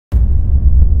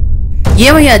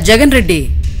ఏమయ్యా జగన్ రెడ్డి,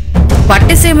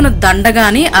 పట్టిసీమను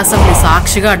దండగాని అసెంబ్లీ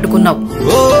సాక్షిగా అడ్డుకున్నావు.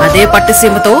 అదే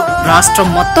పట్టిసీమతో రాష్ట్రం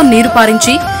మొత్తం నీరు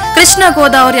పారించి కృష్ణా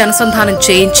గోదావరి అనుసంధానం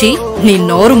చేయించి నీ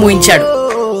నోరు మూయించాడు.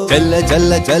 చల్ల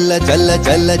చల్ల చల్ల చల్ల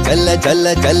చల్ల చల్ల చల్ల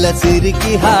చల్ల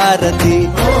సిరికి హారతి,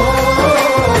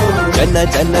 చన్న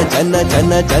చన్న చన్న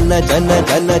చన్న చన్న చన్న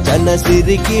చన్న చన్న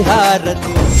సిరికి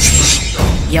హారతి.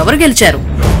 ఎవరు గెలిచారు?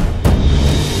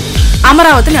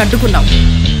 అమరావతిని అడ్డుకున్నావు.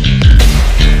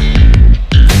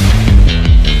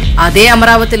 అదే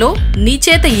అమరావతిలో నీ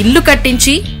చేత ఇల్లు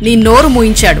కట్టించి నీ నోరు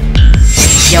మూయించాడు.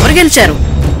 ఎవరు గెలిచారు?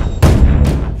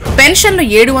 పెన్షన్లు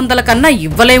 700 కన్నా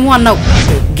ఇవ్వలేము అన్నావు.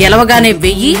 గెలవగానే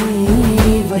 1000,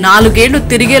 4 ఏళ్లు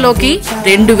తిరిగేలోకి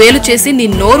 2000 చేసి నీ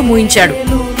నోరు మూయించాడు.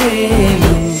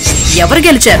 ఎవరు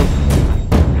గెలిచారు?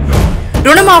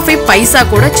 రుణమాఫీ పైసా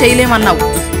కూడా చేయలేమన్నావు.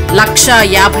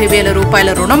 1,50,000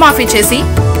 రూపాయల రుణమాఫీ చేసి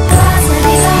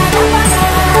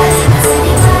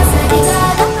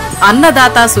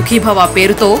అన్నదాత సుఖీభవ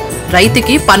పేరుతో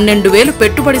రైతుకి 12,000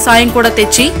 పెట్టుబడి సాయం కూడా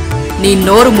తెచ్చి నీ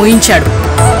నోరు మూయించాడు.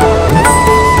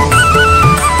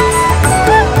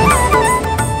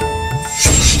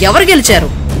 ఎవరు గెలిచారు?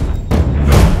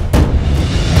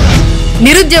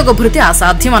 నిరుద్యోగ భృతి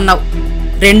అసాధ్యం అన్నావు.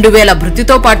 2,000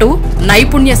 భృతితో పాటు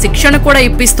నైపుణ్య శిక్షణ కూడా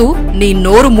ఇప్పిస్తూ నీ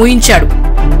నోరు మూయించాడు.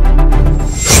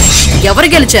 ఎవరు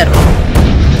గెలిచారు?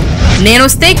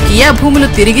 నేనొస్తే కియా భూములు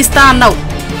తిరిగిస్తా అన్నావు.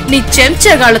 నీ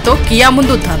చెంచగాళ్లతో కియా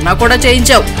ముందు ధర్నా కూడా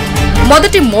చేయించావు.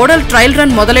 మొదటి మోడల్ ట్రయల్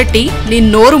రన్ మొదలెట్టి నీ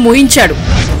నోరు మూయించాడు.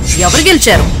 ఎవరు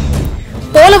గెలిచారు?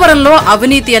 పోలవరంలో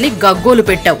అవినీతి అని గగ్గోలు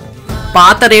పెట్టావు.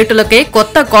 పాత రేటులకే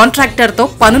కొత్త కాంట్రాక్టర్తో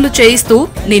పనులు చేయిస్తూ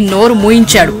నీ నోరు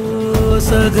మూయించాడు.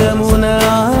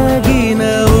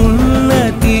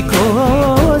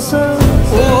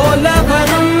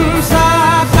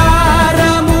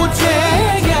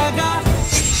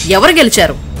 ఎవరు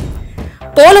గెలిచారు?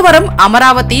 పోలవరం,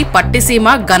 అమరావతి, పట్టిసీమ,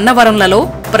 గన్నవరంలలో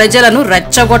ప్రజలను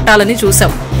రెచ్చగొట్టాలని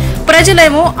చూశావు.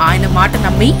 ప్రజలేమో ఆయన మాట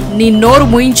నమ్మి నీ నోరు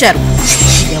మూయించారు.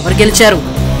 ఎవరు గెలిచారు?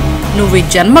 నువ్వు ఈ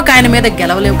జన్మకాయన మీద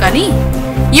గెలవలేవు, కానీ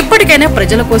ఇప్పటికైనా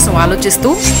ప్రజల కోసం ఆలోచిస్తూ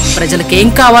ప్రజలకేం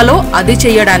కావాలో అది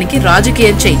చెయ్యడానికి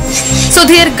రాజకీయం చెయ్యి.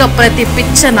 సుదీర్ఘ ప్రతి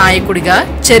పిచ్చ నాయకుడిగా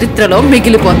చరిత్రలో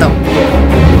మిగిలిపోతావు.